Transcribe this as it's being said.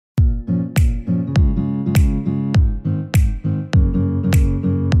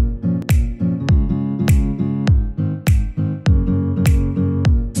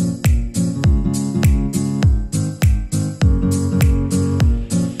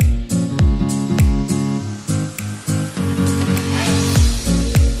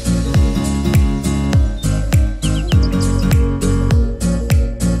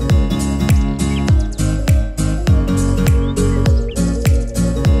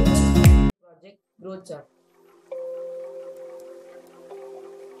Growth chart.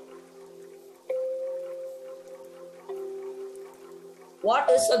 What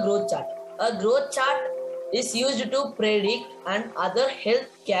is a growth chart? A growth chart is used to predict and other health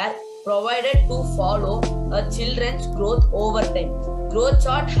care provided to follow a children's growth over time. Growth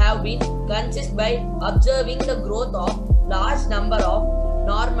chart have been consist by observing the growth of large number of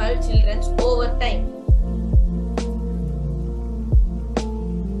normal children over time.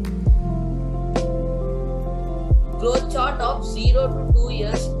 Growth chart of 0 to 2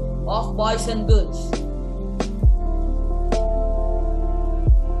 years of boys and girls.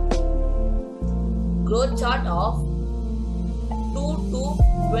 Growth chart of 2 to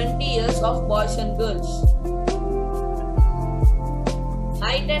 20 years of boys and girls.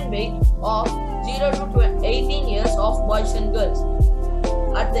 Height and weight of 0 to 18 years of boys and girls.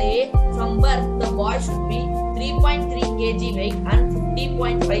 At the age from birth, the boy should be 3.3 kg weight and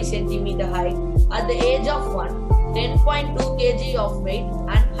 50.5 cm height. At the age of 1, 10.2 kg of weight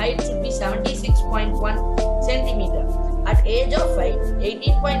and height should be 76.1 cm. At age of 5,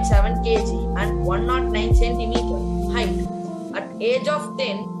 18.7 kg and 109 cm height. At age of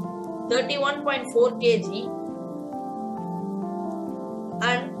 10, 31.4 kg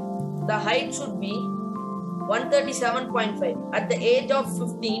and the height should be 137.5. At the age of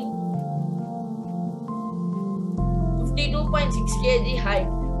 15, 52.6 kg height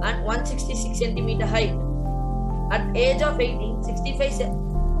and 166 cm height. At age of 18, 65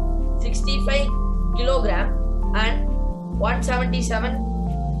 kilogram and 177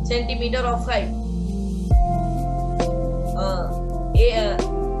 cm of height.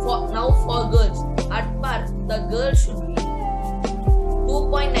 For girls, at birth the girl should be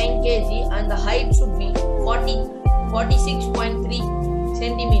 2.9 kg and the height should be 46.3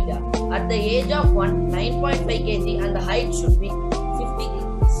 cm. At the age of 1, 9.5 kg and the height should be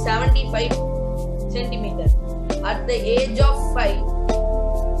 75 cm. At the age of 5,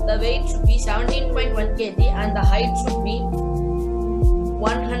 the weight should be 17.1 kg and the height should be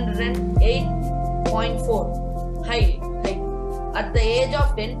 108.4 height. At the age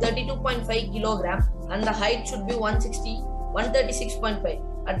of 10, 32.5 kg and the height should be 136.5.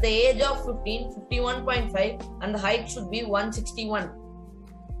 At the age of 15, 51.5 and the height should be 161.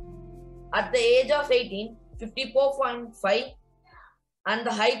 At the age of 18, 54.5 and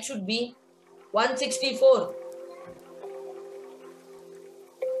the height should be 164.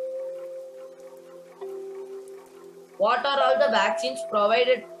 What are all the vaccines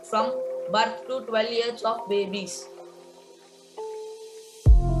provided from birth to 12 years of babies?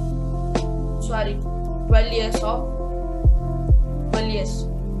 12 years.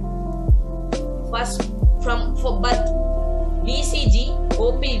 First, for birth, BCG,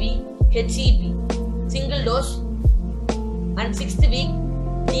 OPV, HEP, single dose, and 6th week,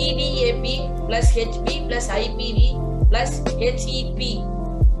 DDAP plus HB plus IPV plus HEP,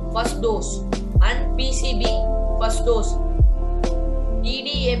 first dose, and PCB, first dose,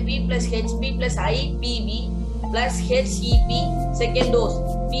 DDAP plus HB plus IPV plus HEP, second dose,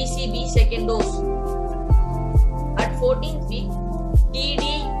 PCB, second dose. At 14th week,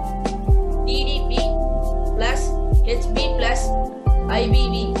 DDP plus HB plus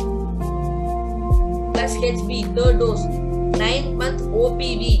IBV plus HB, third dose. 9th month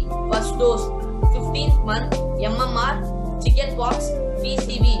OPV, first dose. 15th month MMR, chickenpox,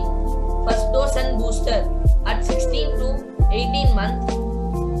 PCV, first dose and booster. At 16 to 18 month,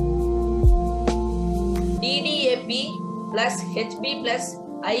 DDAP plus HB plus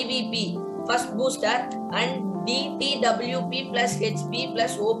IVP, first booster, and DTWP plus HB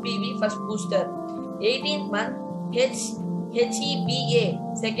plus OPV, first booster. 18th month, HEPA,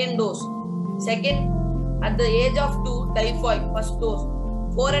 second dose. Second, at the age of 2, typhoid, first dose.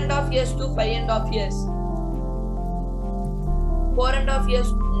 4.5 years to 5.5 years. 4.5 years,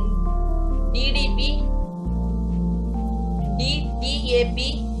 DDP, DTAP,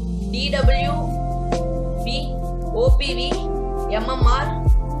 DWP, OPV, MMR,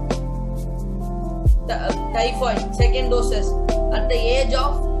 typhoid, second doses. At the age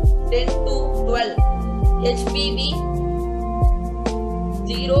of 10 to 12, HPV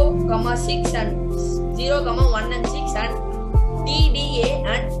 0,6 and 0,1 and 6 and TDA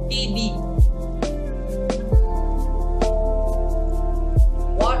and TB.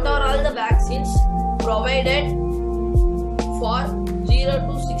 What are all the vaccines provided for 0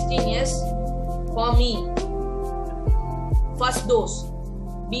 to 16 years for me? First dose,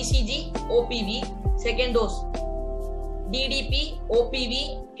 BCG, OPV, second dose, DDP, OPV,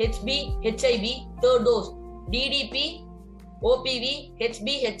 HB, HIV, third dose, DDP, OPV, HB,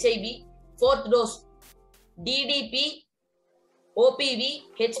 HIV, fourth dose, DDP, OPV,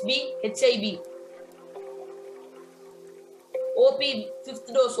 HB, HIV, OPV, 5th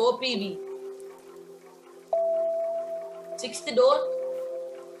dose OPV. 6th dose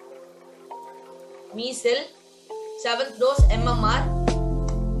measles. 7th dose MMR.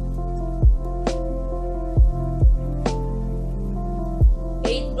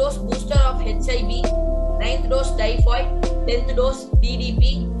 8th dose booster of HIV. 9th dose typhoid. 10th dose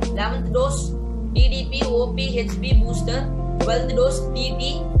DDP. 11th dose DDP OPHB booster. 12th dose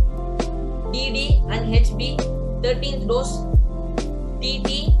TT, DD and HB. 13th dose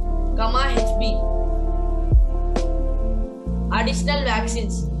TT, HB. Additional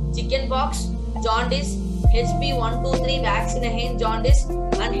vaccines: chickenpox, jaundice, HB123 vaccine against jaundice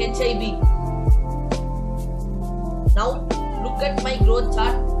and HIV. Now look at my growth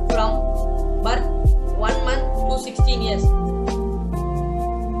chart from birth 1 month to 16 years.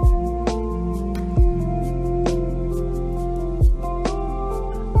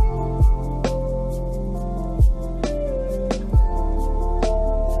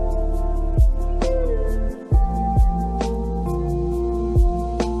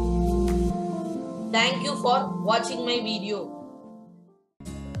 Thank you for watching my video.